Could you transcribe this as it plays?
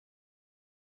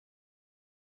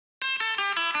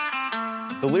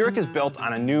The Lyriq is built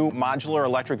on a new modular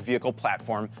electric vehicle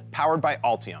platform powered by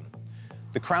Ultium.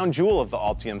 The crown jewel of the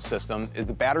Ultium system is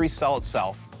the battery cell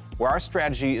itself, where our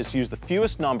strategy is to use the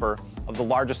fewest number of the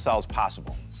largest cells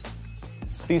possible.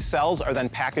 These cells are then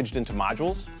packaged into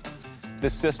modules.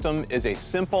 This system is a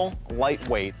simple,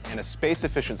 lightweight, and a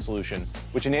space-efficient solution,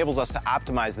 which enables us to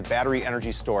optimize the battery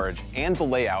energy storage and the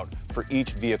layout for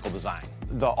each vehicle design.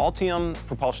 The Ultium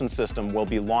propulsion system will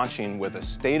be launching with a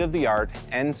state-of-the-art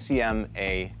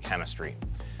NCMA chemistry.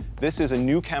 This is a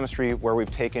new chemistry where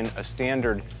we've taken a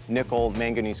standard nickel,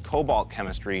 manganese, cobalt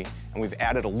chemistry, and we've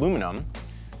added aluminum.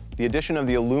 The addition of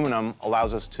the aluminum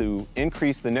allows us to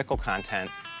increase the nickel content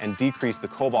and decrease the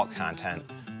cobalt content,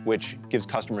 which gives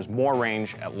customers more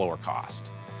range at lower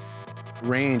cost.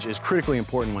 Range is critically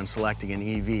important when selecting an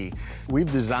EV.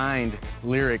 We've designed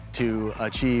Lyriq to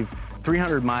achieve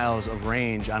 300 miles of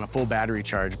range on a full battery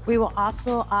charge. We will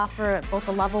also offer both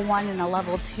a level 1 and a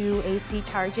level 2 AC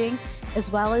charging,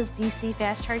 as well as DC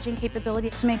fast charging capability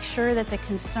to make sure that the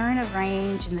concern of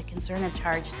range and the concern of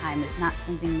charge time is not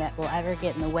something that will ever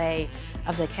get in the way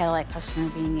of the Cadillac customer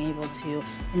being able to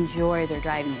enjoy their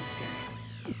driving experience.